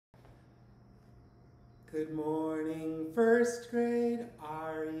Good morning, first grade,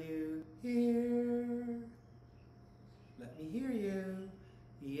 are you here? Let me hear you.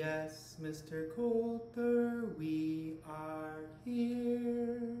 Yes, Mr. Coulter, we are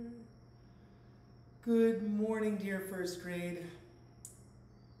here. Good morning, dear first grade.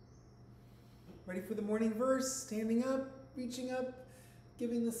 Ready for the morning verse? Standing up, reaching up,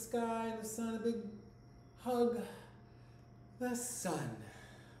 giving the sky and the sun a big hug. The sun,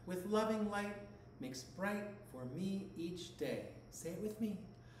 with loving light, makes bright for me each day. Say it with me.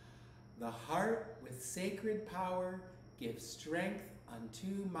 The heart with sacred power gives strength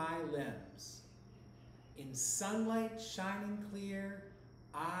unto my limbs. In sunlight shining clear,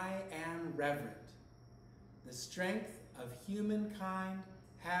 I am reverent. The strength of humankind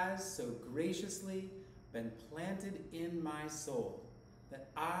has so graciously been planted in my soul that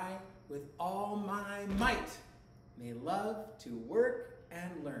I, with all my might, may love to work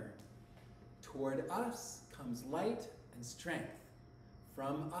and learn. Toward us comes light and strength.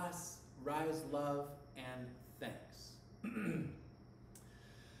 From us rise love and thanks.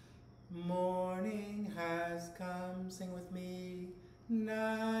 Morning has come, sing with me.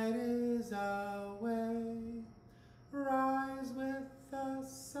 Night is away. Rise with the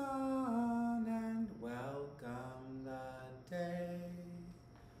sun and welcome the day.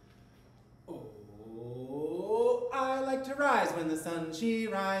 Oh, I like to rise when the sun she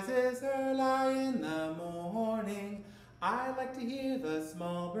rises early in the morning. I like to hear the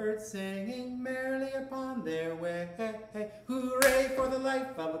small birds singing merrily upon their way. Hooray for the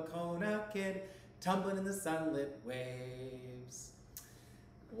life of a Kona kid, tumbling in the sunlit waves.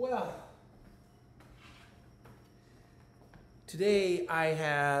 Well, today I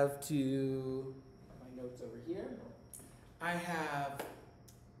have my notes over here. I have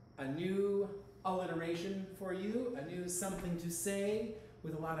a new alliteration for you, a new something to say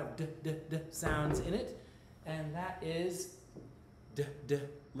with a lot of d sounds in it, and that is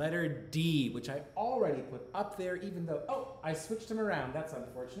letter D, which I already put up there, even though, oh, I switched them around. That's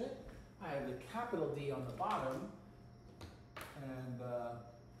unfortunate. I have the capital D on the bottom and the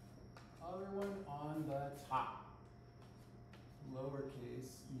other one on the top.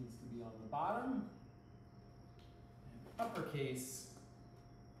 Lowercase needs to be on the bottom, and uppercase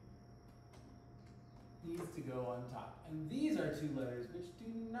needs to go on top. And these are two letters which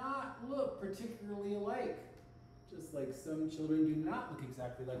do not look particularly alike. Just like some children do not look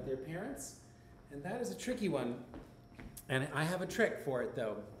exactly like their parents. And that is a tricky one. And I have a trick for it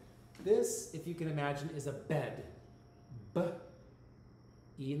though. This, if you can imagine, is a bed. B,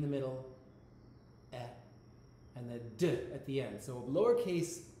 E in the middle, E, and the D at the end. So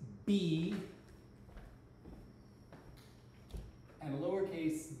lowercase b and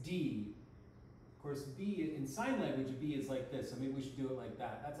lowercase d. Of course, B, in sign language, B is like this, so maybe we should do it like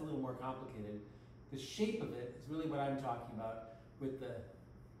that. That's a little more complicated. The shape of it is really what I'm talking about, with the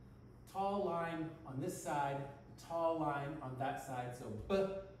tall line on this side, the tall line on that side, so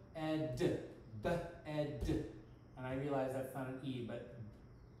B, and D, B, and D. And I realize that's not an E, but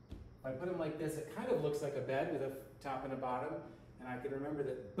if I put them like this, it kind of looks like a bed with a top and a bottom, and I can remember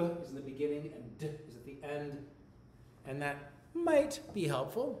that B is in the beginning and D is at the end, and that might be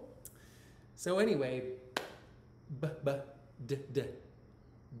helpful. So anyway, D.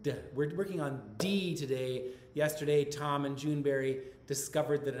 We're working on D today. Yesterday, Tom and Juneberry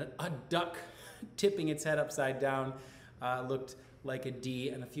discovered that a duck tipping its head upside down looked like a D,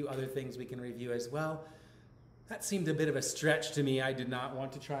 and a few other things we can review as well. That seemed a bit of a stretch to me. I did not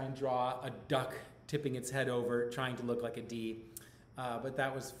want to try and draw a duck tipping its head over, trying to look like a D, but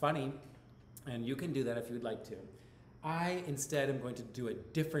that was funny, and you can do that if you would like to. I instead am going to do a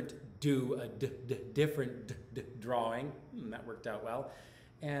different drawing. That worked out well.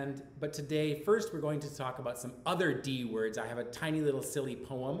 But today, first we're going to talk about some other D words. I have a tiny little silly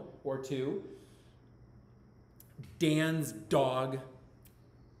poem or two. Dan's dog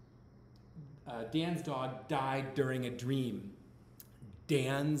died during a dream.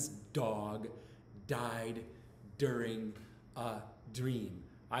 Dan's dog died during a dream.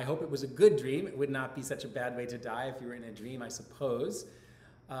 I hope it was a good dream. It would not be such a bad way to die if you were in a dream, I suppose.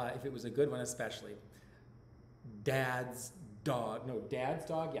 If it was a good one especially. Dad's dog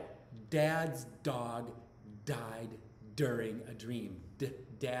died during a dream.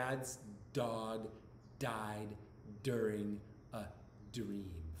 Dad's dog died during a dream.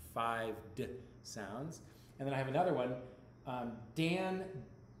 5 D sounds. And then I have another one. Dan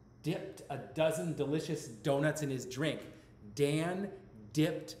dipped a dozen delicious donuts in his drink. Dan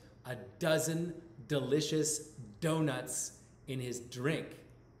dipped a dozen delicious donuts in his drink,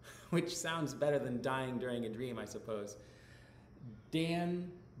 which sounds better than dying during a dream, I suppose. Dan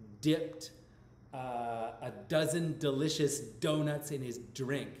dipped a dozen delicious donuts in his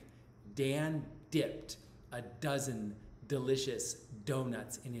drink. Dan dipped a dozen delicious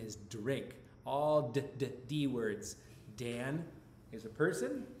donuts in his drink. All D words. Dan is a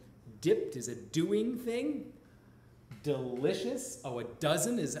person. Dipped is a doing thing. Delicious. Oh, a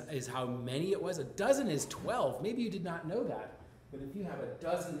dozen is how many it was. A dozen is 12. Maybe you did not know that. But if you have a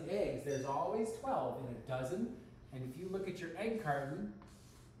dozen eggs, there's always 12 in a dozen. And if you look at your egg carton,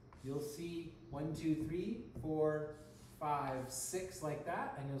 you'll see 1, 2, 3, 4, 5, 6 like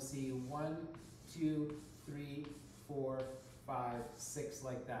that. And you'll see 1, 2, 3, 4, 5, 6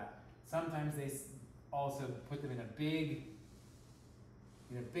 like that. Sometimes they also put them in a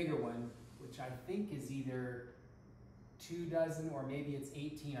bigger one, which I think is either 2 dozen or maybe it's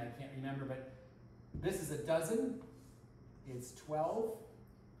 18. I can't remember, but this is a dozen. It's 12.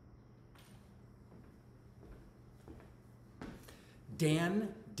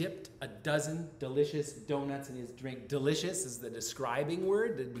 Dan dipped a dozen delicious donuts in his drink. Delicious is the describing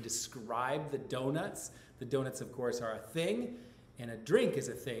word. That we describe the donuts. The donuts, of course, are a thing, and a drink is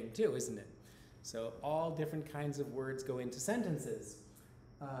a thing too, isn't it? So all different kinds of words go into sentences.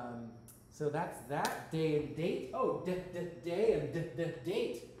 So that's that. Day and date. Oh, day and date. Day and date.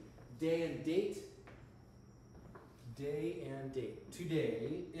 Day and date.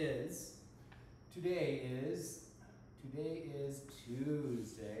 Today is Tuesday.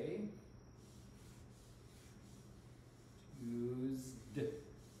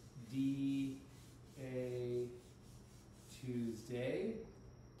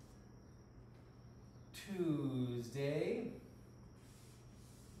 Tuesday.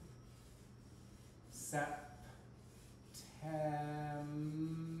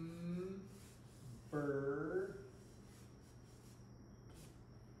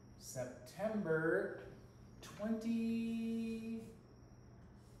 September 22nd,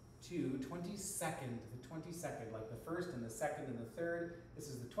 the 22nd, like the first and the second and the third. This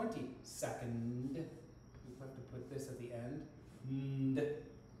is the 22nd. We have to put this at the end.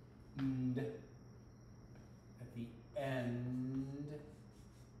 At the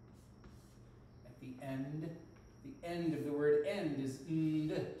end. The end of the word end is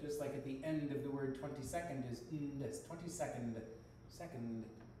nd, just like at the end of the word 22nd is nd. It's 22nd, second.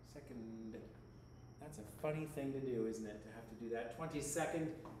 That's a funny thing to do, isn't it? To have to do that. 22nd,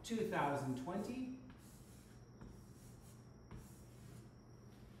 2020.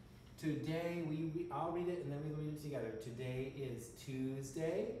 Today, I'll read it and then we read it together. Today is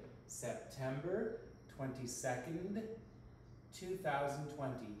Tuesday, September 22nd,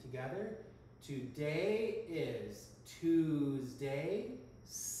 2020. Together. Today is Tuesday,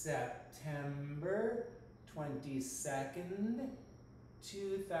 September 22nd,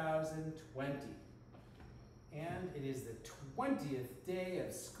 2020. And it is the 20th day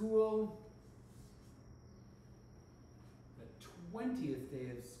of school. The 20th day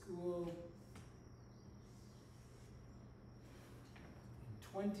of school. And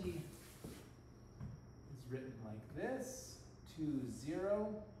 20 is written like this, 20.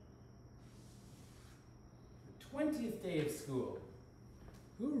 The 20th day of school.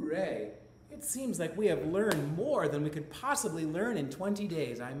 Hooray! It seems like we have learned more than we could possibly learn in 20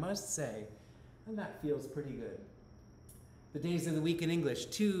 days, I must say. And that feels pretty good. The days of the week in English: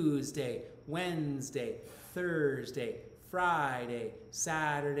 Tuesday, Wednesday, Thursday, Friday,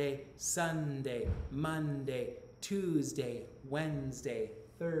 Saturday, Sunday, Monday, Tuesday, Wednesday,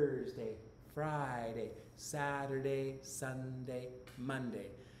 Thursday, Friday, Saturday, Sunday, Monday.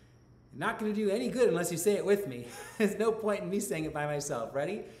 Not going to do any good unless you say it with me. There's no point in me saying it by myself.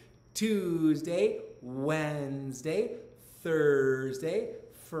 Ready? Tuesday, Wednesday, Thursday,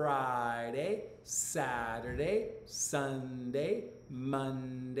 Friday, Saturday, Sunday,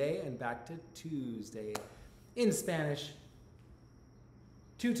 Monday, and back to Tuesday. In Spanish,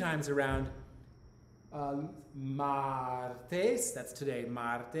 2 times around. Martes, that's today,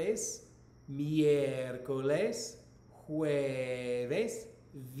 martes, miércoles, jueves,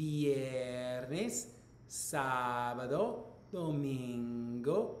 viernes, sábado,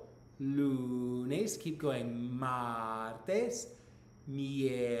 domingo, lunes. Keep going. Martes,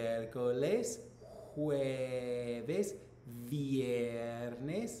 miércoles, jueves,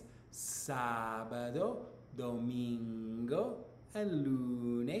 viernes, sábado, domingo, and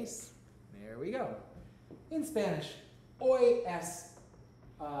lunes. There we go. In Spanish, hoy es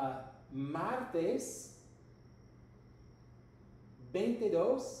martes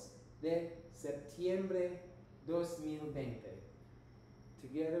 22 de septiembre 2020.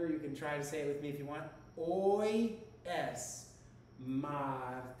 Together, you can try to say it with me if you want. Hoy es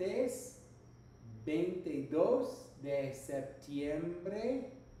martes 22 de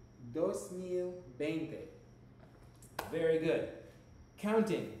septiembre 2020. Very good.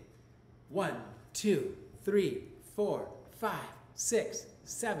 Counting. 1, 2, 3, 4, 5, 6,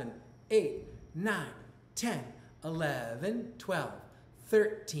 7, 8, 9, 10, 11, 12,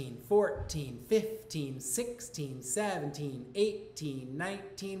 13, 14, 15, 16, 17, 18,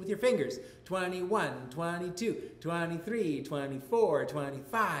 19 with your fingers. 21, 22, 23, 24,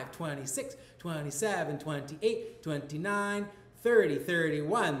 25, 26, 27, 28, 29, 30,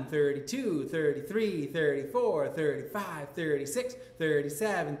 31, 32, 33, 34, 35, 36,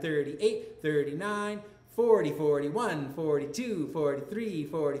 37, 38, 39, 40, 41, 42, 43,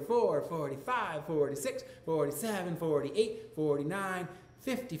 44, 45, 46, 47, 48, 49,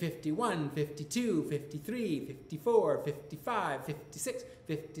 50, 51, 52, 53, 54, 55, 56,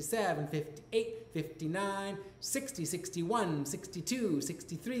 57, 58, 59, 60, 61, 62,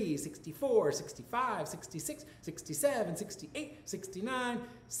 63, 64, 65, 66, 67, 68, 69,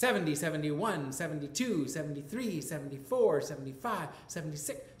 70, 71, 72, 73, 74, 75,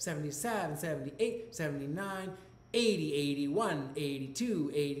 76, 77, 78, 79, 80, 81,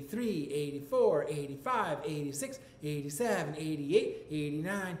 82, 83, 84, 85, 86, 87, 88,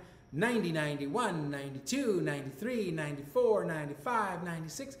 89, 90, 91, 92, 93, 94, 95,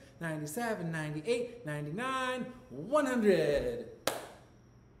 96, 97, 98, 99, 100.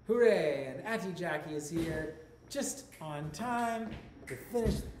 Hooray! And Auntie Jackie is here just on time to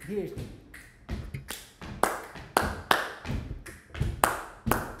finish. Here's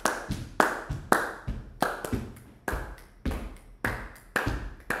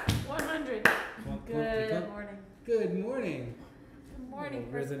 100. Good morning. Good morning. Good morning,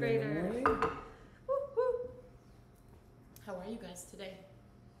 Little first rhythm in the grader. morning. Woo-hoo. How are you guys today?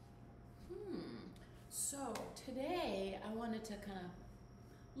 So today I wanted to kind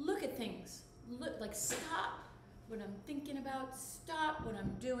of look at things. Like stop what I'm thinking about, stop what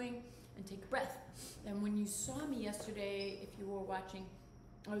I'm doing, and take a breath. And when you saw me yesterday, if you were watching,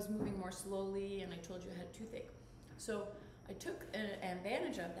 I was moving more slowly and I told you I had a toothache. So I took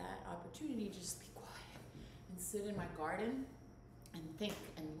advantage of that opportunity to just be quiet and sit in my garden and think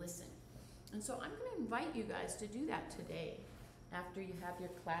and listen. And so I'm going to invite you guys to do that today after you have your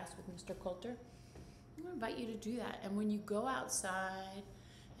class with Mr. Coulter. I'm going to invite you to do that. And when you go outside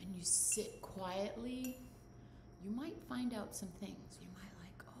and you sit quietly, you might find out some things. You might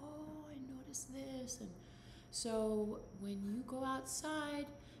like, oh, I noticed this. And so when you go outside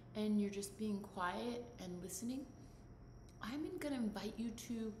and you're just being quiet and listening, I'm going to invite you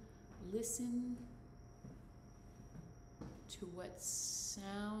to listen to what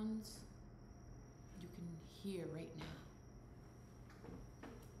sounds you can hear right now.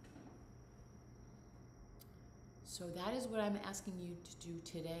 So that is what I'm asking you to do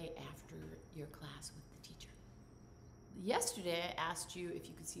today after your class with the teacher. Yesterday I asked you if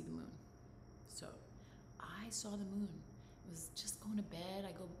you could see the moon. So I saw the moon. It was just going to bed.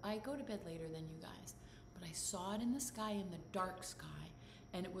 I go to bed later than you guys. But I saw it in the sky, in the dark sky,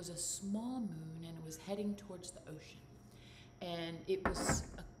 and it was a small moon, and it was heading towards the ocean. And it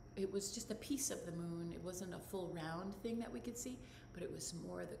was just a piece of the moon. It wasn't a full round thing that we could see, but it was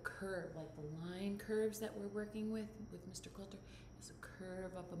more the curve, like the line curves that we're working with Mr. Coulter. It's a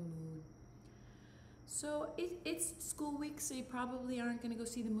curve of a moon. So it's school week, so you probably aren't going to go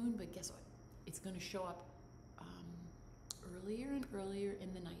see the moon, but guess what? It's going to show up earlier and earlier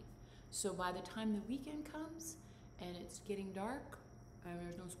in the night. So by the time the weekend comes and it's getting dark and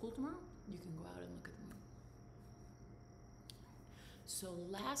there's no school tomorrow, you can go out and look at the moon. So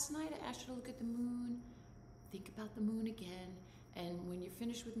last night I asked you to look at the moon, think about the moon again, and when you're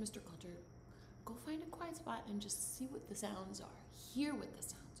finished with Mr. Coulter, go find a quiet spot and just see what the sounds are, hear what the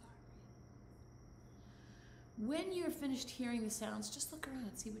sounds are. When you're finished hearing the sounds, just look around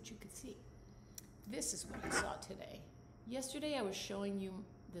and see what you could see. This is what I saw today. Yesterday I was showing you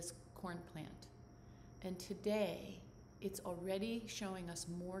this corn plant, and today it's already showing us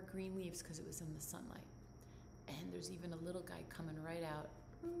more green leaves because it was in the sunlight. And there's even a little guy coming right out,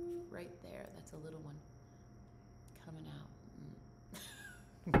 right there. That's a little one coming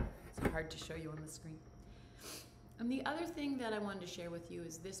out. It's hard to show you on the screen. And the other thing that I wanted to share with you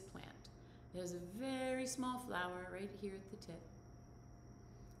is this plant. It has a very small flower right here at the tip.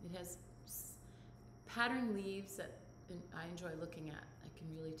 It has patterned leaves that I enjoy looking at. I can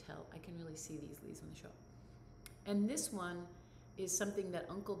really tell. I can really see these leaves when they show up. And this one is something that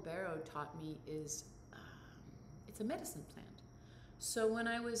Uncle Barrow taught me is, it's a medicine plant. So when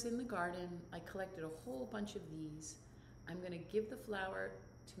I was in the garden, I collected a whole bunch of these. I'm going to give the flower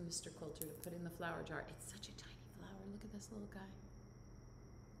to Mr. Coulter to put in the flower jar. It's such a tiny flower. Look at this little guy.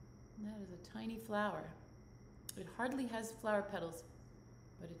 That is a tiny flower. It hardly has flower petals,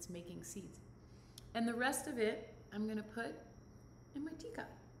 but it's making seeds. And the rest of it, I'm gonna put in my teacup.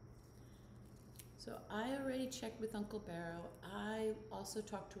 So I already checked with Uncle Barrow. I also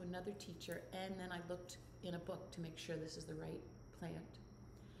talked to another teacher, and then I looked in a book to make sure this is the right plant.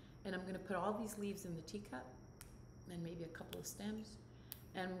 And I'm gonna put all these leaves in the teacup, and maybe a couple of stems,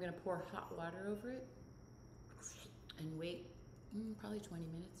 and I'm gonna pour hot water over it and wait probably 20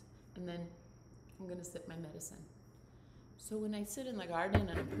 minutes, and then I'm gonna sip my medicine. So when I sit in the garden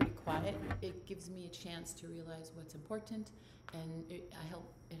and I'm pretty quiet, it gives me a chance to realize what's important, and it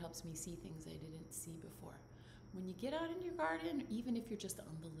helps me see things I didn't see before. When you get out in your garden, even if you're just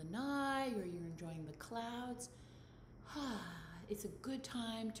on the lanai or you're enjoying the clouds, it's a good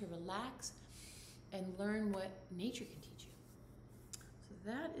time to relax and learn what nature can teach you. So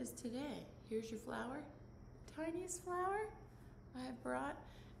that is today. Here's your flower, tiniest flower I brought,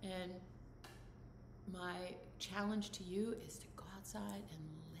 and my challenge to you is to go outside and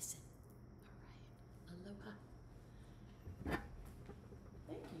listen. All right, aloha.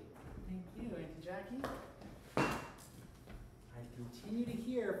 Thank you. Thank you, Auntie Jackie. I continue to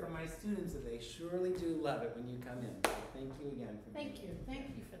hear from my students that they surely do love it when you come in. So thank you again for being here.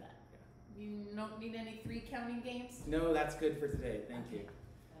 Thank you for that. You don't need any 3 counting games? No, that's good for today. Thank you. Okay.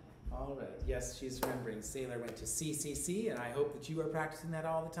 All right. Yes, she's remembering. Sailor went to CCC, and I hope that you are practicing that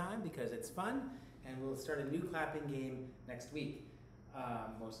all the time because it's fun. And we'll start a new clapping game next week,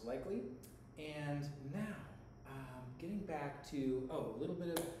 most likely. And now, getting back to a little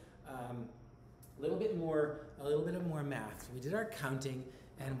bit more math. We did our counting,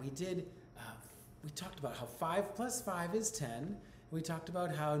 and we talked about how 5 plus 5 is 10. We talked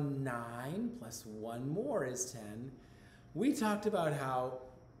about how 9 plus 1 more is 10. We talked about how,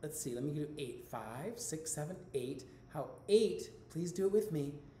 let's see, let me do 8. 5, 6, 7, 8. How 8, please do it with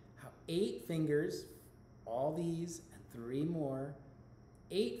me. How 8 fingers, all these, and 3 more.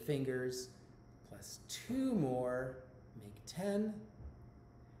 8 fingers plus 2 more make 10.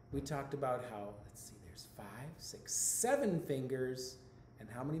 We talked about how, let's see, there's 5, 6, 7 fingers, and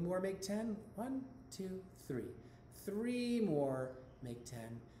how many more make 10? 1, 2, 3. 3 more make 10.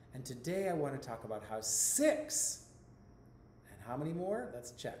 And today I want to talk about how 6, and how many more?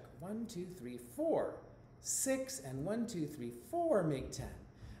 Let's check. 1, 2, 3, 4. 6 and 1, 2, 3, 4 make 10.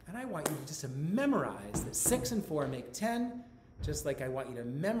 And I want you to just to memorize that 6 and 4 make 10, just like I want you to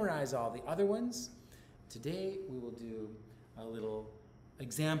memorize all the other ones. Today we will do a little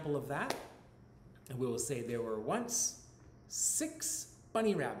example of that. And we will say there were once 6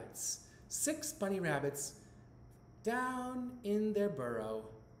 bunny rabbits. 6 bunny rabbits down in their burrow,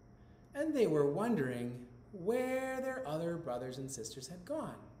 and they were wondering where their other brothers and sisters had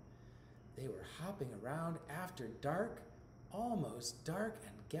gone. They were hopping around after dark, almost dark,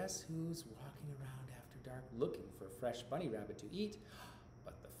 and guess who's walking around after dark looking for a fresh bunny rabbit to eat?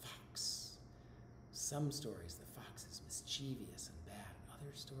 But the fox. Some stories the fox is mischievous and bad.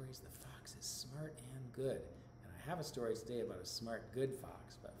 Other stories the fox is smart and good. And I have a story today about a smart, good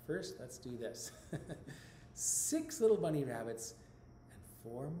fox. But first, let's do this. 6 little bunny rabbits and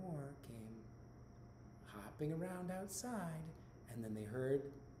 4 more came hopping around outside, and then they heard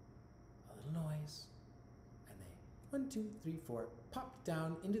a little noise, and they 1, 2, 3, 4 popped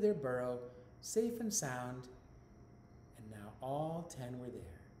down into their burrow, safe and sound, and now all 10 were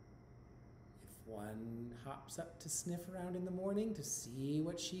there. If one hops up to sniff around in the morning to see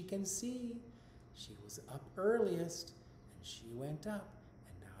what she can see, she was up earliest, and she went up,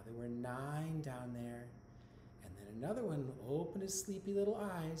 and now there were 9 down there. And then another one opened his sleepy little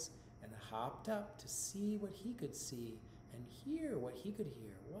eyes and hopped up to see what he could see and hear what he could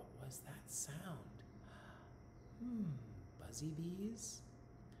hear. What was that sound? Buzzy bees?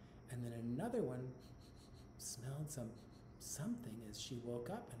 And then another one smelled something as she woke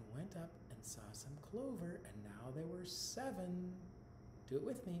up and went up and saw some clover, and now there were 7. Do it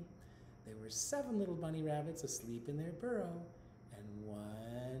with me. There were 7 little bunny rabbits asleep in their burrow, and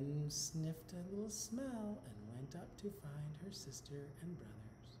one sniffed a little smell and went up to find her sister and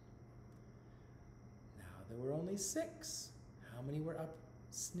brothers. Now there were only 6. How many were up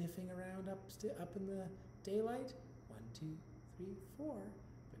sniffing around up in the daylight? 1, 2, 3, 4.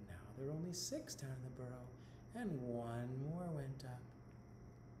 But now there were only 6 down in the burrow, and 1 more went up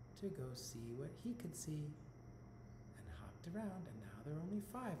to go see what he could see and hopped around, and now there are only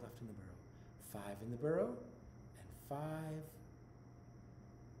 5 left in the burrow. 5 in the burrow and 5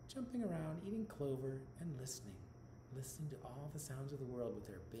 jumping around, eating clover and listening to all the sounds of the world with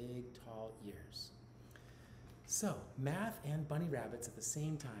their big, tall ears. So, math and bunny rabbits at the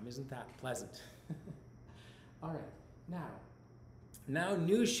same time. Isn't that pleasant? All right, now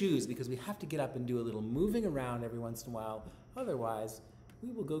new shoes, because we have to get up and do a little moving around every once in a while. Otherwise,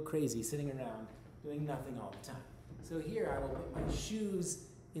 we will go crazy sitting around doing nothing all the time. So here I will put my shoes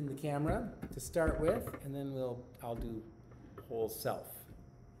in the camera to start with, and then I'll do whole self.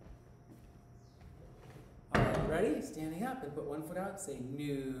 All right, ready? Standing up and put one foot out, say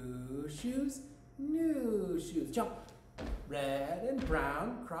new shoes, jump. Red and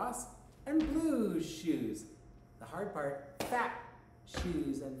brown, cross, and blue shoes. The hard part, fat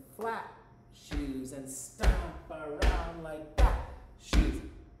shoes and flat shoes, and stomp around like that. Shoes.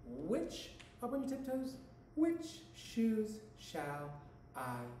 Which, up on your tiptoes, which shoes shall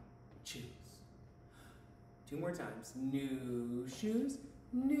I choose? Two more times. New shoes,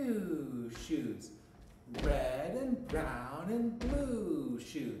 red and brown and blue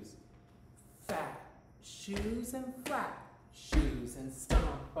shoes. Fat shoes and flat shoes, and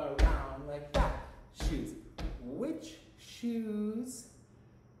stomp around like that. Shoes. Which shoes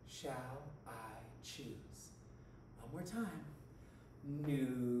shall I choose? One more time.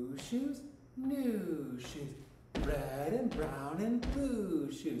 New shoes, red and brown and blue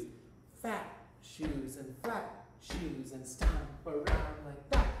shoes. Fat shoes and flat shoes, and stomp around like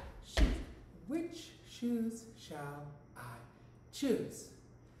that. Shoes. Which shoes shall I choose?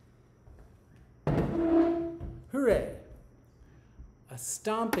 Hooray! A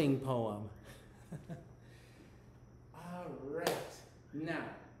stomping poem. All right. Now,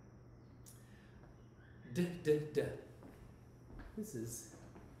 this is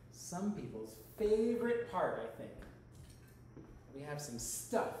some people's favorite part, I think. We have some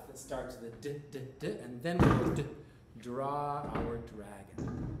stuff that starts with a and then we draw our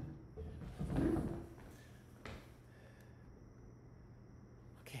dragon.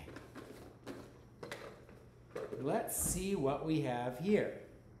 Okay. Let's see what we have here.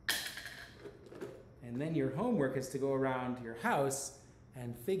 And then your homework is to go around your house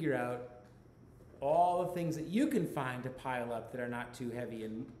and figure out all the things that you can find to pile up that are not too heavy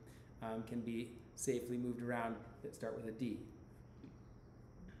and can be safely moved around that start with a D.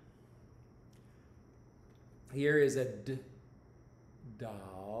 Here is a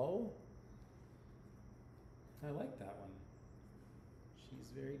doll. I like that one.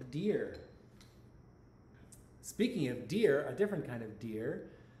 She's very dear. Speaking of deer, a different kind of deer.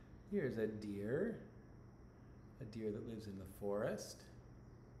 Here's a deer that lives in the forest.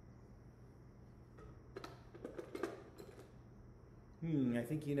 I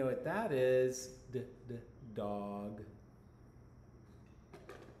think you know what that is. Dog.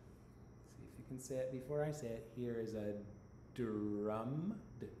 See if you can say it before I say it. Here is a drum.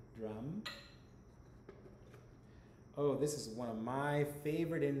 Drum. Oh, this is one of my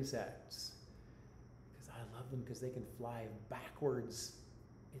favorite insects. Because I love them because they can fly backwards.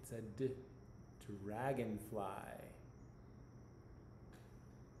 It's a dragonfly.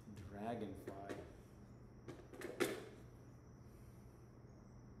 Dragonfly.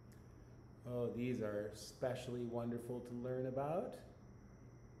 Oh, these are especially wonderful to learn about.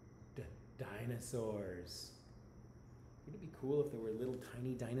 Dinosaurs. Wouldn't it be cool if there were little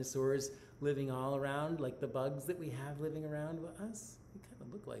tiny dinosaurs living all around, like the bugs that we have living around with us? They kind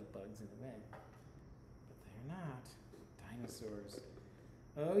of look like bugs in a way, but they're not. Dinosaurs.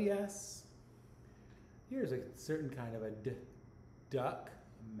 Oh, yes. Here's a certain kind of a duck,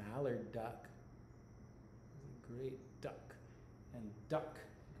 a mallard duck. A great duck. And duck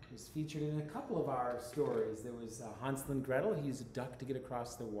was featured in a couple of our stories. There was Hansel and Gretel. He used a duck to get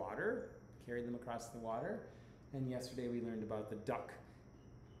across the water, carried them across the water. And yesterday we learned about the duck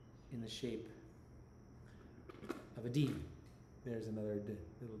in the shape of a D. There's another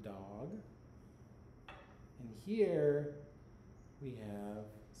little dog. And here we have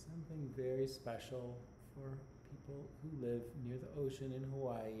something very special for people who live near the ocean in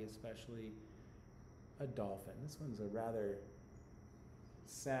Hawaii, especially a dolphin. This one's a rather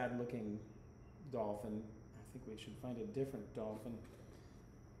sad-looking dolphin. I think we should find a different dolphin.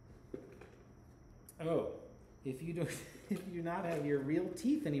 Oh, if you do not have your real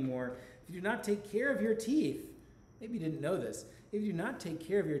teeth anymore, if you do not take care of your teeth, maybe you didn't know this, if you do not take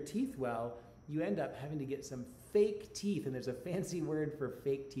care of your teeth well, you end up having to get some fake teeth, and there's a fancy word for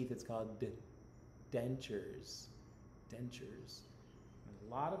fake teeth. It's called dentures. Dentures. A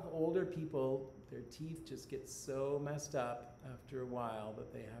lot of older people, their teeth just get so messed up after a while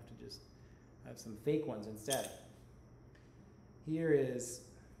that they have to just have some fake ones instead. Here is,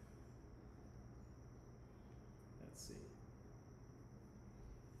 let's see,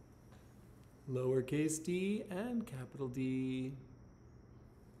 lowercase d and capital D.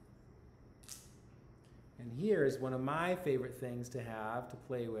 And here is one of my favorite things to have to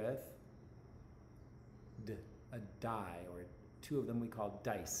play with, a die, or two of them we call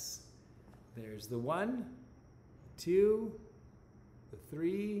dice. There's the 1, 2, the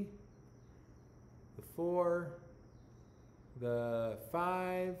 3, the 4, the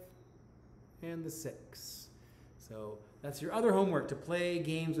 5, and the 6. So that's your other homework, to play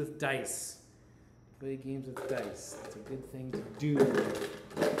games with dice. Play games with dice. That's a good thing to do.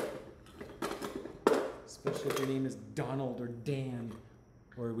 Especially if your name is Donald or Dan,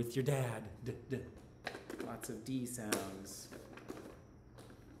 or with your dad. Lots of D sounds.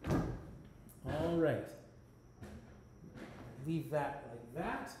 All right. Leave that like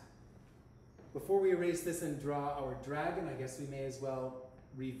that. Before we erase this and draw our dragon, I guess we may as well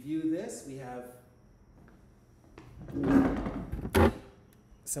review this. We have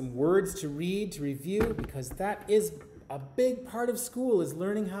some words to read, to review, because that is a big part of school, is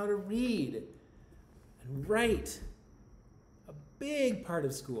learning how to read and write. A big part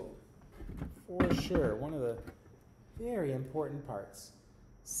of school, for sure. One of the very important parts.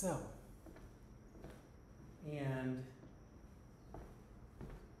 So, and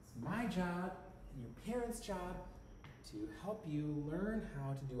it's my job and your parents' job to help you learn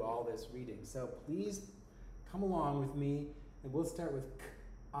how to do all this reading. So please come along with me, and we'll start with k,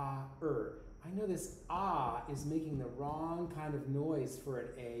 ah, er. I know this ah is making the wrong kind of noise for an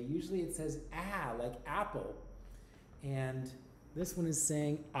A. Usually it says ah, like apple. And this one is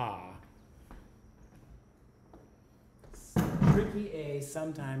saying ah. Tricky A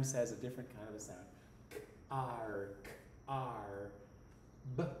sometimes has a different kind of a sound. K, ar,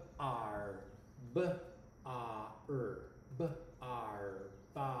 b, ar, b, ah, b, ar,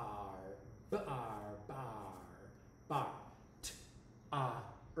 bar, b, ar, bar, bar, t, ah,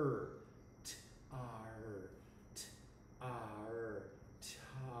 t, ar, t, ar,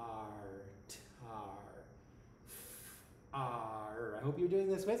 tar, f, ar. I hope you're doing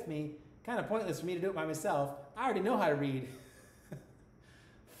this with me. Kind of pointless for me to do it by myself. I already know how to read.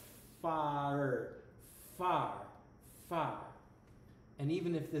 Far, far, far. And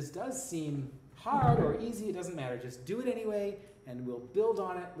even if this does seem hard or easy, it doesn't matter. Just do it anyway, and we'll build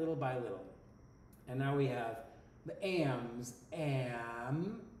on it little by little. And now we have the ams,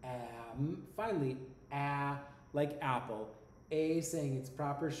 am, finally, a, like apple. A saying its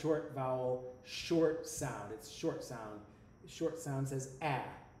proper short vowel, short sound. It's short sound. Short sound says a,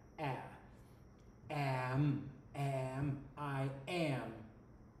 am, I am,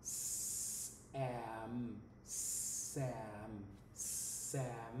 am, sam,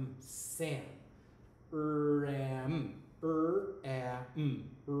 sam, ram, ram,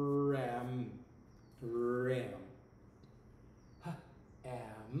 ram, ha,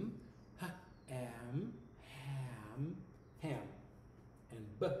 am, ham, ham,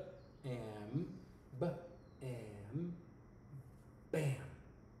 and b, am, bam,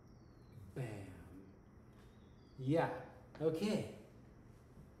 bam. Yeah, okay.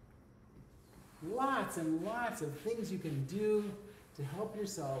 Lots and lots of things you can do to help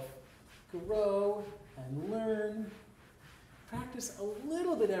yourself grow and learn. Practice a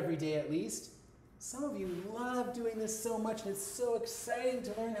little bit every day at least. Some of you love doing this so much, and it's so exciting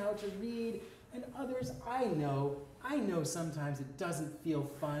to learn how to read. And others, I know sometimes it doesn't feel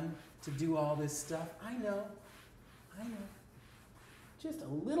fun to do all this stuff. I know. Just a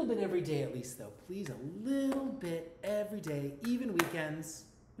little bit every day at least, though. Please, a little bit every day, even weekends.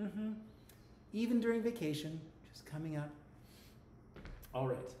 Even during vacation, just coming up. All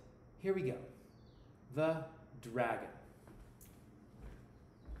right, here we go. The dragon.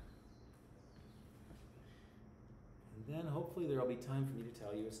 And then hopefully there will be time for me to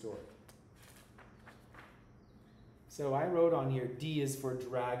tell you a story. So I wrote on here, D is for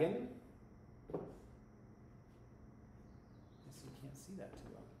dragon. I guess you can't see that too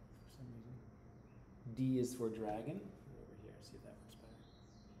well for some reason. D is for dragon. Over here, see if that works better.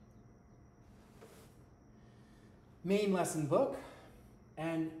 Main lesson book,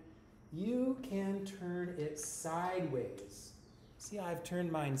 and you can turn it sideways. See, I've turned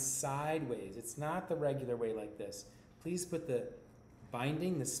mine sideways. It's not the regular way like this. Please put the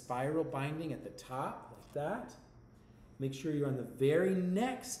binding, the spiral binding at the top, like that. Make sure you're on the very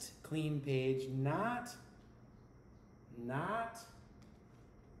next clean page, not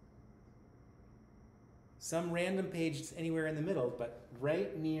some random page anywhere in the middle, but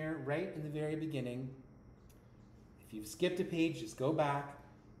right in the very beginning. If you've skipped a page, just go back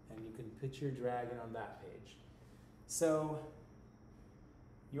and you can put your dragon on that page. So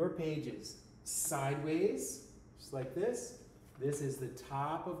your page is sideways, just like this. This is the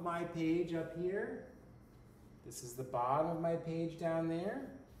top of my page up here. This is the bottom of my page down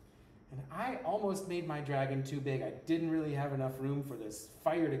there. And I almost made my dragon too big. I didn't really have enough room for this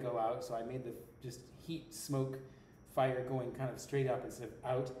fire to go out, so I made the just heat, smoke, fire going kind of straight up instead of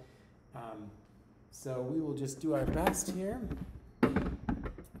out. So we will just do our best here.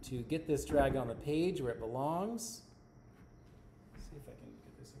 to get this dragon on the page where it belongs. Let's see if I can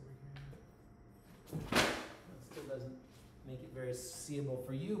get this over here. It still doesn't make it very seeable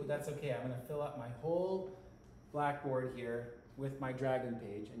for you, but that's okay. I'm going to fill up my whole blackboard here with my dragon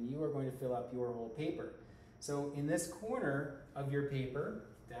page, and you are going to fill up your whole paper. So in this corner of your paper,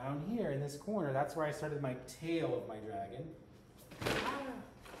 down here in this corner, that's where I started my tail of my dragon. There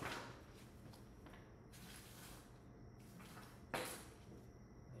we go.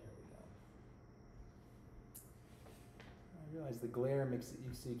 I realize the glare makes it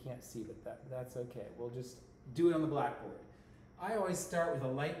so you can't see, but that's okay. We'll just do it on the blackboard. I always start with a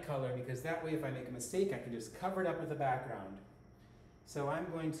light color because that way if I make a mistake, I can just cover it up with a background. So I'm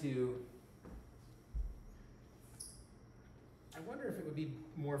going to, I wonder if it would be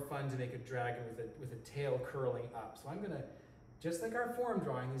more fun to make a dragon with a tail curling up. So I'm going to, just like our form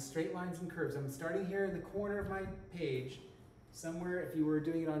drawing, these straight lines and curves, I'm starting here in the corner of my page, somewhere, if you were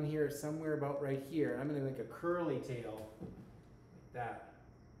doing it on here, somewhere about right here. I'm going to make a curly tail like that.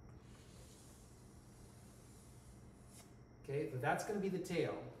 Okay, so that's going to be the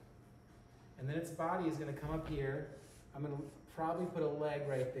tail. And then its body is going to come up here. I'm going to probably put a leg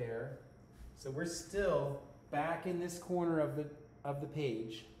right there. So we're still back in this corner of the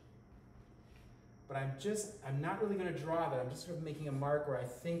page. But I'm not really going to draw that. I'm just sort of making a mark where I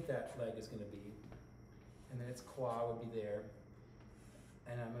think that leg is going to be. And then its claw would be there.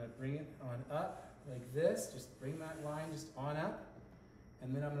 And I'm going to bring it on up like this. Just bring that line just on up.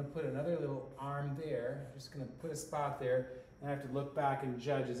 And then I'm going to put another little arm there. I'm just going to put a spot there. And I have to look back and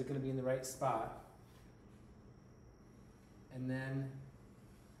judge, is it going to be in the right spot? And then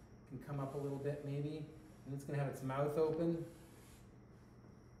it can come up a little bit maybe. And it's going to have its mouth open.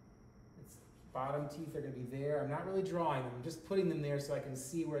 Its bottom teeth are going to be there. I'm not really drawing them. I'm just putting them there so I can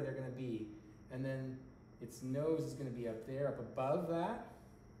see where they're going to be. And then its nose is going to be up there, up above that.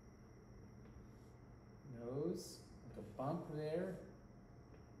 Nose, like a bump there.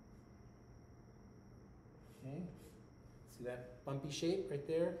 Okay, see that bumpy shape right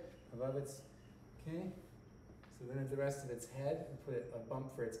there above its, okay? So then the rest of its head, we'll put a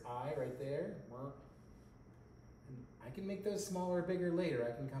bump for its eye right there. And I can make those smaller or bigger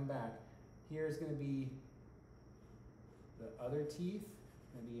later, I can come back. Here's gonna be the other teeth,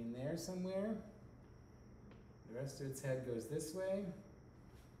 gonna be in there somewhere. The rest of its head goes this way.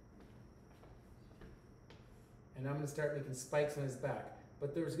 And I'm gonna start making spikes on his back.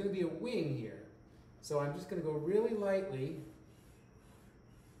 But there's gonna be a wing here. So I'm just going to go really lightly.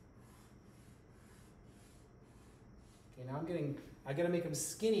 Okay, now I got to make him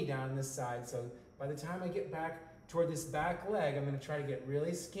skinny down this side. So by the time I get back toward this back leg, I'm going to try to get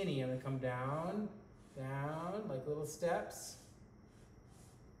really skinny. I'm going to come down, down, like little steps.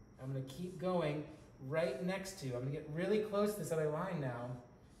 I'm going to keep going right next to. I'm going to get really close to this other line now.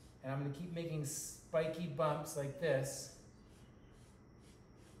 And I'm going to keep making spiky bumps like this.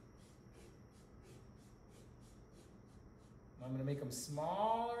 I'm going to make them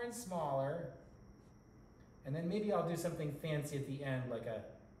smaller and smaller, and then maybe I'll do something fancy at the end, like a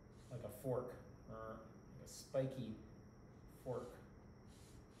fork, or a spiky fork,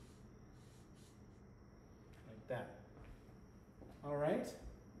 like that. All right,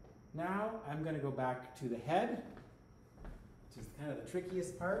 now I'm going to go back to the head, which is kind of the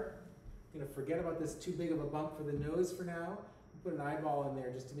trickiest part. I'm going to forget about this too big of a bump for the nose for now. Put an eyeball in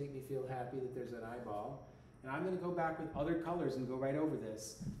there just to make me feel happy that there's an eyeball. And I'm going to go back with other colors and go right over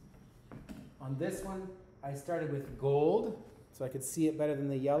this. On this one, I started with gold, so I could see it better than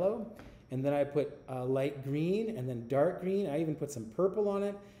the yellow. And then I put light green and then dark green. I even put some purple on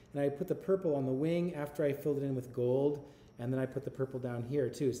it. And I put the purple on the wing after I filled it in with gold. And then I put the purple down here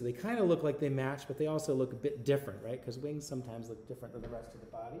too. So they kind of look like they match, but they also look a bit different, right? Because wings sometimes look different than the rest of the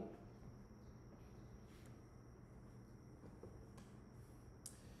body.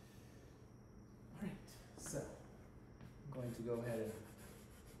 So, I'm going to go ahead and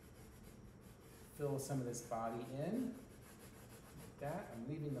fill some of this body in, like that. I'm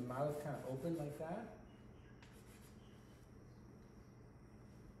leaving the mouth kind of open like that.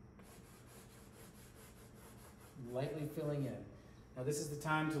 Lightly filling in. Now this is the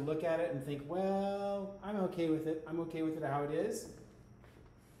time to look at it and think, well, I'm okay with it. I'm okay with it how it is.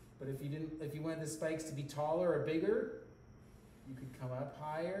 But if you wanted the spikes to be taller or bigger, you could come up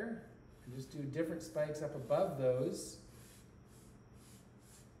higher. And just do different spikes up above those.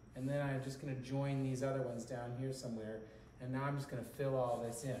 And then I'm just going to join these other ones down here somewhere. And now I'm just going to fill all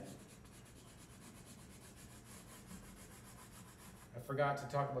this in. I forgot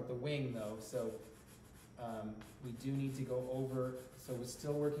to talk about the wing though, so we do need to go over, so we're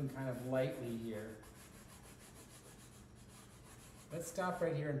still working kind of lightly here. let's stop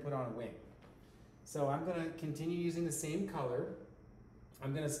right here and put on a wing. So I'm gonna continue using the same color.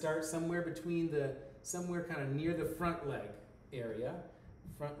 I'm gonna start somewhere between somewhere kind of near the front leg area,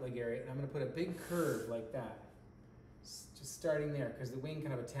 and I'm gonna put a big curve like that. Just starting there, because the wing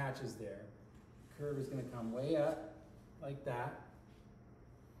kind of attaches there. Curve is gonna come way up, like that.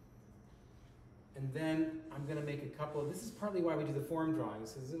 And then I'm gonna make a couple, this is partly why we do the form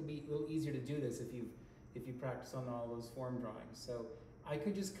drawings, because it'll be a little easier to do this if you practice on all those form drawings. So I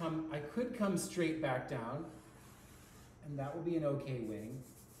could come straight back down, and that will be an okay wing,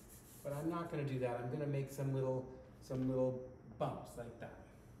 but I'm not gonna do that. I'm gonna make some little bumps like that.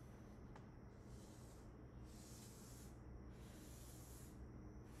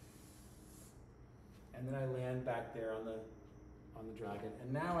 And then I land back there on the dragon.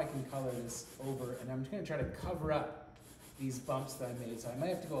 And now I can color this over, and I'm just gonna try to cover up these bumps that I made. So I might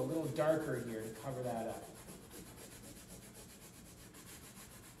have to go a little darker here to cover that up.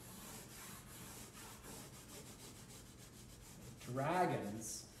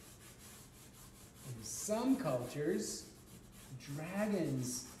 Dragons, in some cultures,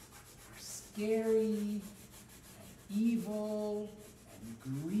 dragons are scary and evil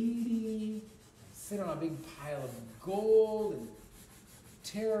and greedy, and sit on a big pile of gold and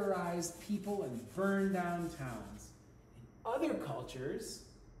terrorize people and burn down towns. In other cultures,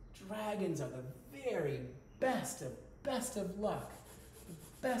 dragons are the very best of luck,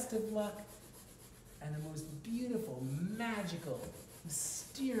 and the most beautiful, magical,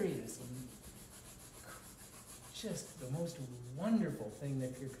 mysterious, and just the most wonderful thing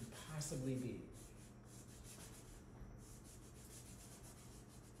that there could possibly be.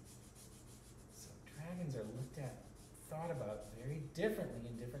 So dragons are looked at, thought about very differently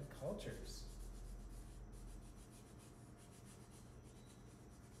in different cultures.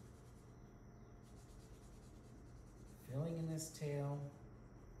 Filling in this tail,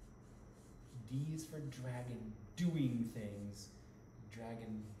 D is for dragon, doing things.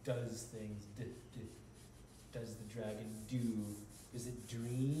 Dragon does things. Does the dragon do? Does it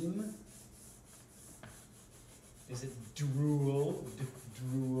dream? Does it drool?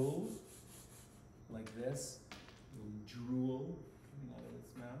 Drool? Like this? Drool coming out of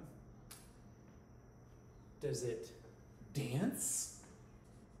its mouth. Does it dance?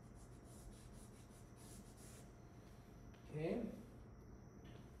 Okay.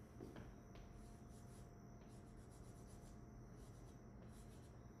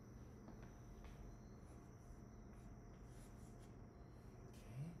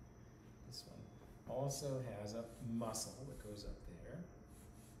 This one also has a muscle that goes up there.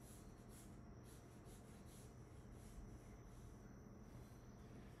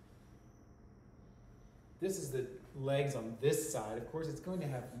 This is the legs on this side. Of course, it's going to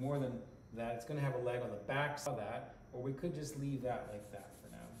have more than that. It's going to have a leg on the back side of that, or we could just leave that like that for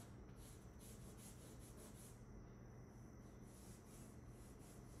now.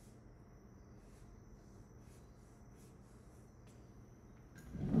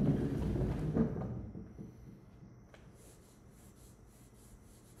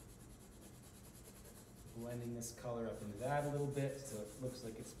 Blending this color up into that a little bit so it looks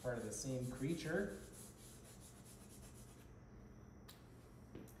like it's part of the same creature.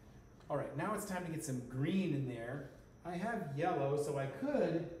 All right, now it's time to get some green in there. I have yellow, so I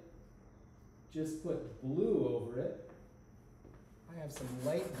could just put blue over it. I have some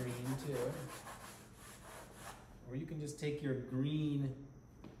light green too. Or you can just take your green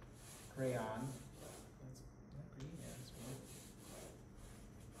crayon. That's not green, yeah, that's green.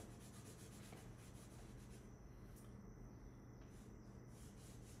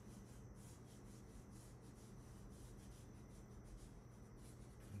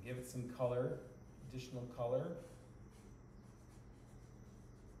 Give it some color, additional color.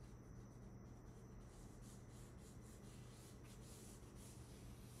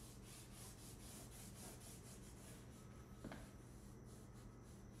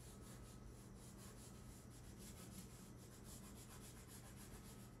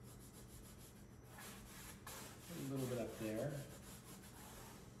 A little bit up there.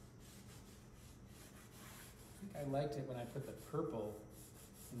 I think I liked it when I put the purple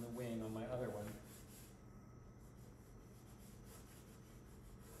in the wing on my other one.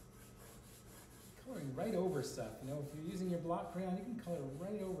 Coloring right over stuff. You know, if you're using your block crayon, you can color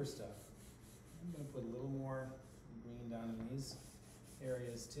right over stuff. I'm going to put a little more green down in these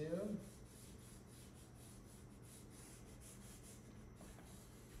areas too.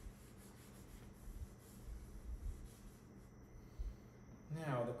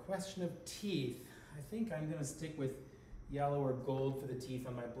 Now, the question of teeth. I think I'm going to stick with yellow or gold for the teeth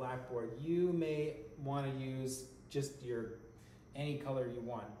on my blackboard. You may want to use just your any color you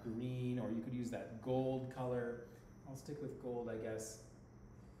want, green, or you could use that gold color. I'll stick with gold, I guess.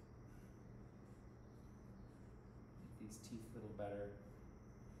 Make these teeth a little better.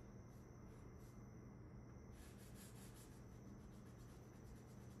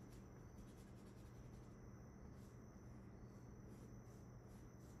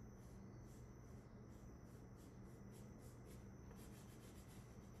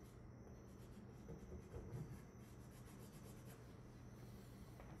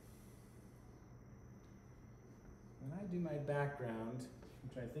 When I do my background,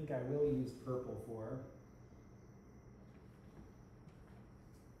 which I think I will use purple for,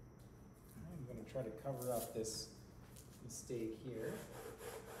 I'm going to try to cover up this mistake here.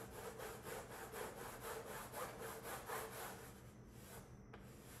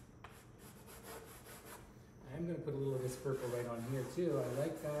 I'm going to put a little of this purple right on here too. I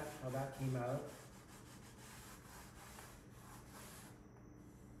like that, how that came out.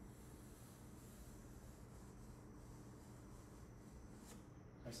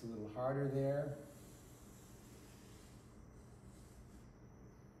 Press a little harder there.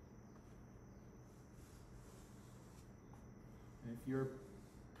 And if your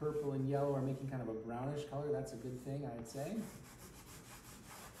purple and yellow are making kind of a brownish color, that's a good thing, I'd say. It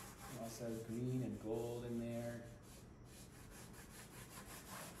also has green and gold in there.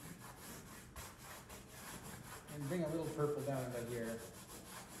 And bring a little purple down about here.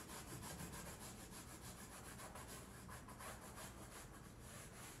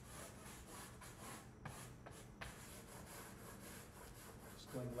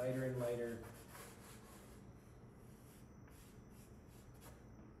 Just going lighter and lighter.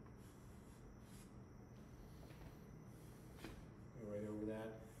 Go right over that.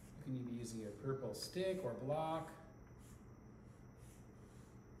 You can be using your purple stick or block.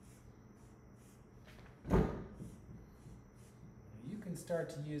 You can start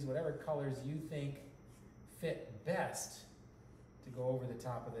to use whatever colors you think fit best to go over the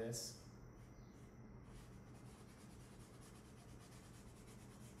top of this.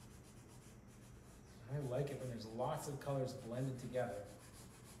 I like it when there's lots of colors blended together.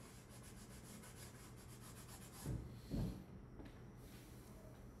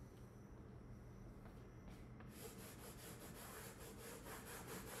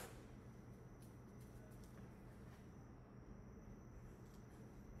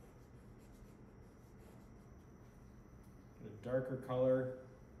 Darker color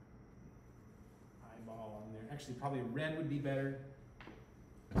eyeball on there. Actually, probably red would be better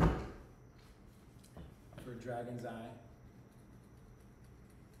for a dragon's eye.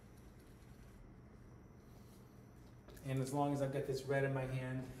 And as long as I've got this red in my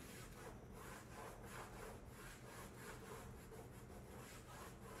hand,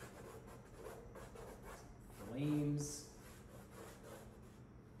 flames,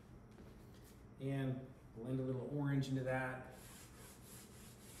 and blend a little orange into that.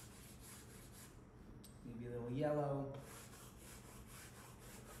 Maybe a little yellow.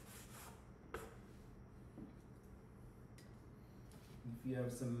 If you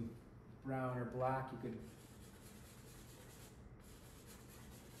have some brown or black, you could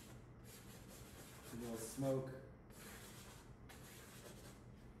do a little smoke.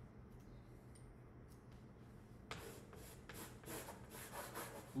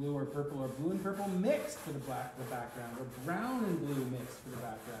 Blue or purple, or blue and purple mixed for the background, or brown and blue mixed for the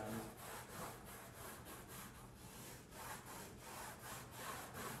background.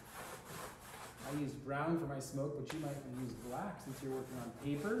 I used brown for my smoke, but you might use black since you're working on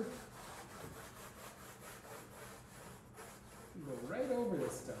paper. You go right over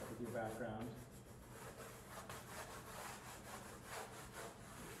this stuff with your background.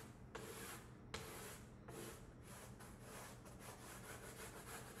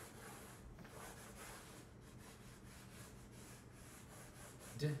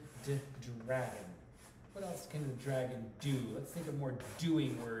 Dragon. What else can the dragon do? Let's think of more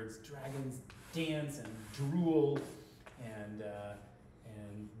doing words. Dragons dance and drool and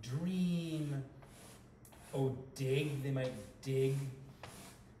dream. Oh, dig. They might dig.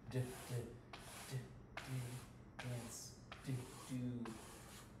 Dance. Do.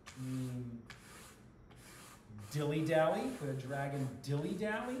 Dream. Dilly dally. Could a dragon dilly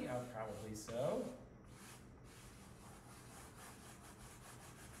dally? Oh, probably so.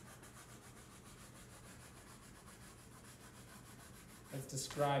 Let's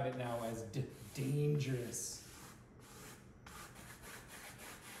describe it now as dangerous.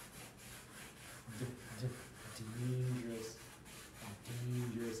 Dangerous. A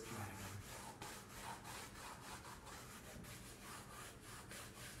dangerous dragon.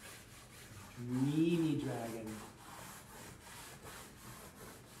 Dreamy dragon.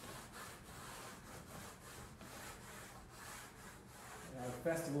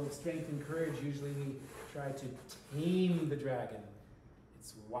 festival of strength and courage, usually we try to tame the dragon.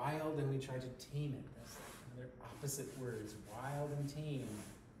 It's wild and we try to tame it. That's another opposite words, wild and tame.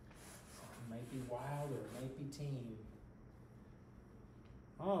 Something might be wild or it might be tame.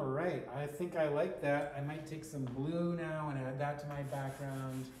 All right, I think I like that. I might take some blue now and add that to my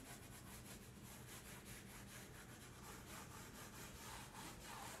background.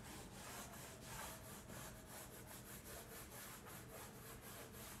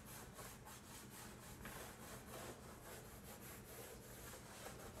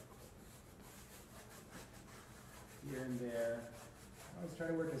 Here and there. I always try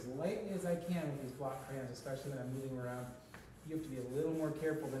to work as lightly as I can with these block crayons, especially when I'm moving around. You have to be a little more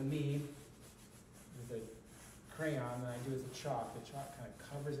careful than me with a crayon than I do with a chalk. The chalk kind of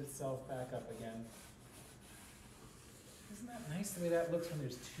covers itself back up again. Isn't that nice the way that looks when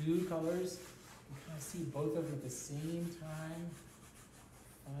there's two colors? You can kind of see both of them at the same time.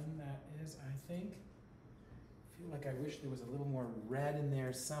 Fun that is, I think. I feel like I wish there was a little more red in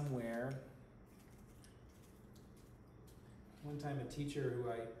there somewhere. One time a teacher who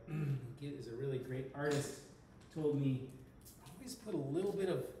I get is a really great artist told me, always put a little bit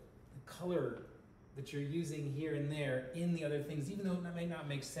of the color that you're using here and there in the other things, even though that may not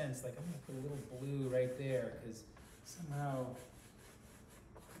make sense. Like I'm gonna put a little blue right there because somehow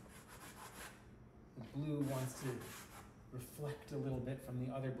the blue wants to reflect a little bit from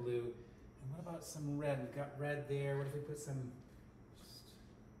the other blue. And what about some red? We've got red there. What if we put some, just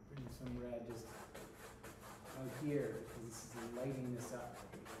bring some red just out here, because this is lighting this up.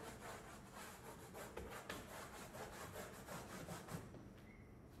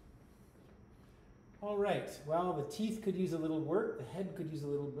 All right, well, the teeth could use a little work, the head could use a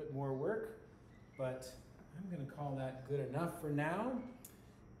little bit more work, but I'm going to call that good enough for now.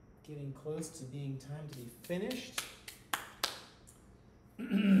 Getting close to being time to be finished.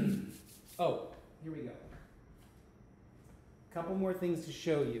 Oh, here we go. A couple more things to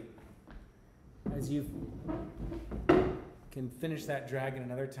show you. As you can finish that dragon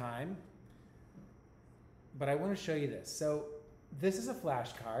another time. But I want to show you this. So this is a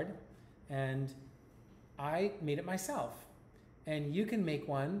flashcard, and I made it myself. And you can make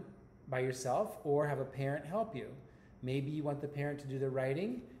one by yourself or have a parent help you. Maybe you want the parent to do the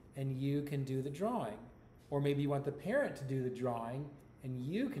writing and you can do the drawing. Or maybe you want the parent to do the drawing and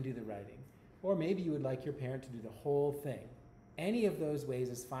you can do the writing. Or maybe you would like your parent to do the whole thing. Any of those ways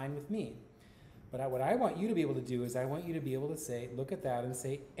is fine with me. But what I want you to be able to do is I want you to be able to say, look at that and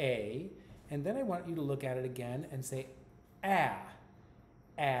say A, and then I want you to look at it again and say ah,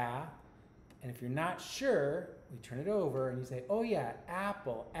 ah, and if you're not sure, we turn it over and you say, oh yeah,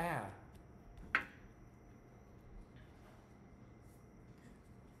 apple, ah.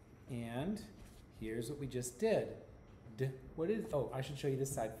 And here's what we just did. D, what is, oh, I should show you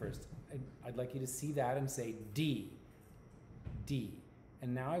this side first. I'd like you to see that and say D, D.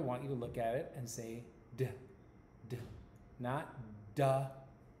 And now I want you to look at it and say D, D. Not duh,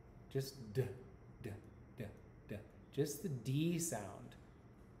 just D, D, D, D. Just the D sound.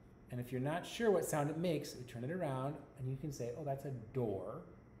 And if you're not sure what sound it makes, we turn it around and you can say, oh, that's a door,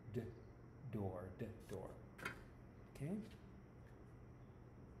 D, door, D, door. Okay?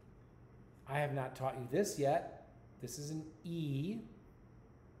 I have not taught you this yet. This is an E,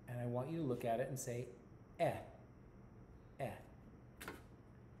 and I want you to look at it and say eh, eh. I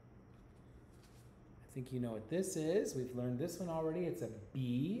think you know what this is. We've learned this one already. It's a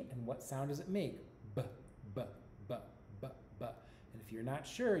B, and what sound does it make? B, B, B, B, B. And if you're not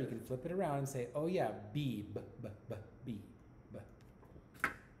sure, you can flip it around and say, oh yeah, B, B, B, B, B, B,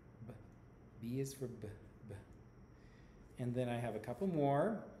 B. B is for B, B. And then I have a couple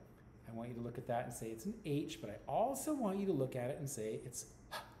more. I want you to look at that and say it's an H, but I also want you to look at it and say it's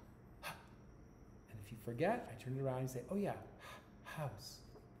H, H. And if you forget, I turn it around and say, oh yeah, house.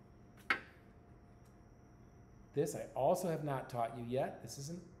 This I also have not taught you yet. This is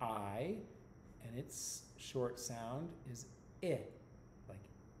an I, and its short sound is I, like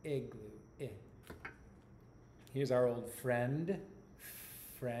igloo, I. Here's our old friend,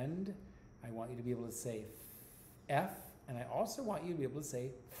 friend. I want you to be able to say F, and I also want you to be able to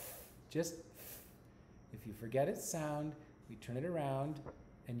say just if you forget its sound, we turn it around,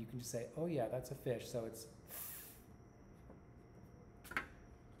 and you can just say, oh yeah, that's a fish, so it's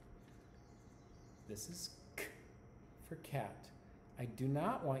this is K for cat. I do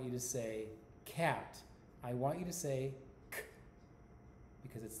not want you to say cat. I want you to say K,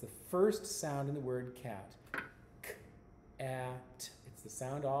 because it's the first sound in the word cat. K, at. It's the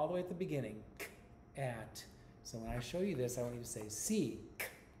sound all the way at the beginning. K, at. So when I show you this, I want you to say C. K.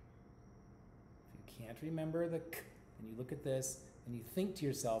 If you can't remember the K, then you look at this and you think to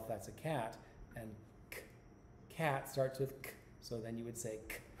yourself that's a cat, and cat starts with k, so then you would say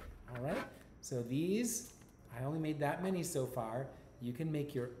k. All right? So these, I only made that many so far. You can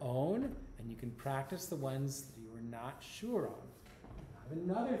make your own, and you can practice the ones that you are not sure on. I have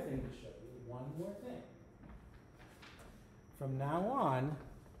another thing to show you, one more thing. From now on,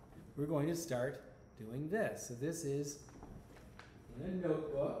 we're going to start doing this. So this is in a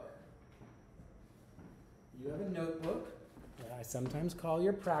notebook. You have a notebook that I sometimes call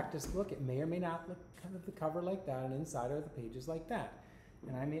your practice book. It may or may not look kind of the cover like that, and inside are the pages like that.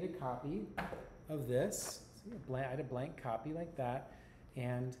 And I made a copy of this. See, I had a blank copy like that.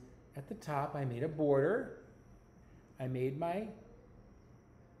 And at the top, I made a border. I made my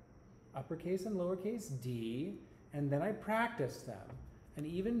uppercase and lowercase d, and then I practiced them. And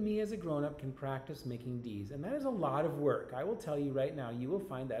even me as a grown-up can practice making Ds. And that is a lot of work. I will tell you right now, you will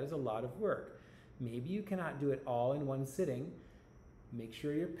find that is a lot of work. Maybe you cannot do it all in one sitting. Make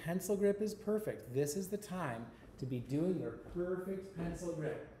sure your pencil grip is perfect. This is the time to be doing your perfect pencil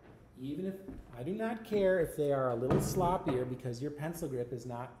grip. Even if, I do not care if they are a little sloppier because your pencil grip is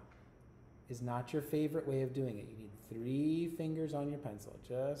not your favorite way of doing it. You need 3 fingers on your pencil,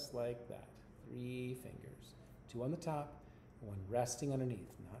 just like that. 3 fingers. 2 on the top, 1 resting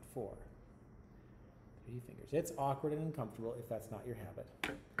underneath, not 4. 3 fingers. It's awkward and uncomfortable if that's not your habit.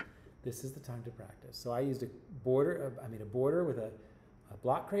 This is the time to practice. So I used a border, I made a border with a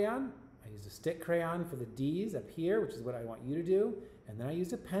block crayon. I used a stick crayon for the D's up here, which is what I want you to do. And then I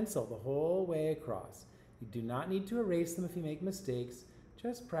used a pencil the whole way across. You do not need to erase them if you make mistakes.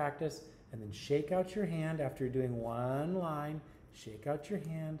 Just practice and then shake out your hand after you're doing one line. Shake out your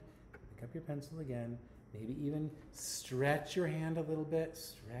hand, pick up your pencil again. Maybe even stretch your hand a little bit.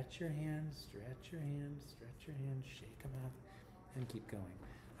 Stretch your hand, stretch your hand, stretch your hand, shake them out, and keep going.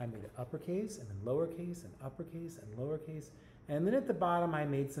 I made an uppercase and then lowercase and uppercase and lowercase. And then at the bottom, I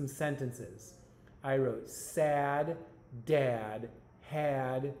made some sentences. I wrote, sad dad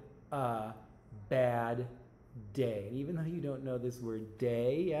had a bad day. And even though you don't know this word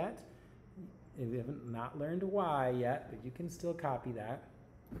day yet, you haven't not learned why yet, but you can still copy that.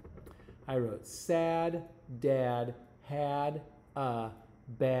 I wrote, sad dad had a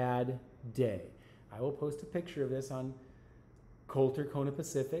bad day. I will post a picture of this on Coulter, Kona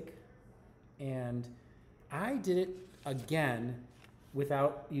Pacific. And I did it again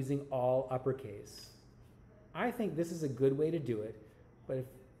without using all uppercase. I think this is a good way to do it, but if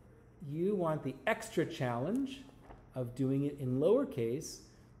you want the extra challenge of doing it in lowercase,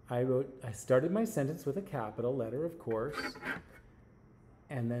 I started my sentence with a capital letter, of course,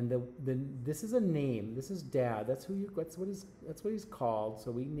 and then this is a name. This is Dad. That's what he's called.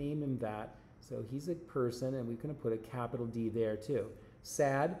 So we name him that. So he's a person, and we're going to put a capital D there too.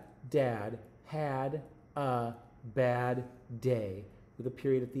 Sad Dad had a bad day with a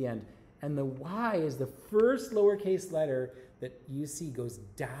period at the end. And the Y is the first lowercase letter that you see goes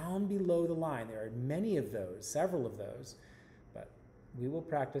down below the line. There are many of those, several of those, but we will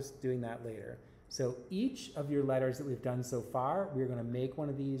practice doing that later. So each of your letters that we've done so far, we're going to make one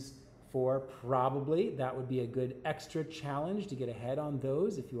of these for probably. That would be a good extra challenge to get ahead on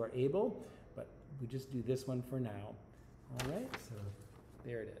those if you are able, but we just do this one for now. All right, so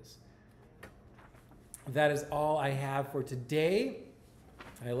there it is. That is all I have for today.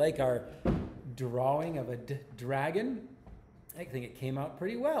 I like our drawing of a dragon. I think it came out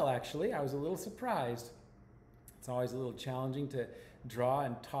pretty well, actually. I was a little surprised. It's always a little challenging to draw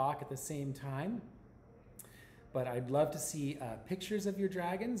and talk at the same time. But I'd love to see pictures of your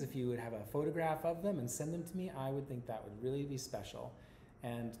dragons. If you would have a photograph of them and send them to me, I would think that would really be special.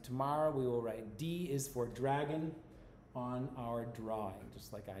 And tomorrow we will write D is for dragon on our drawing,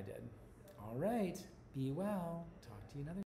 just like I did. All right, be well. Talk to you another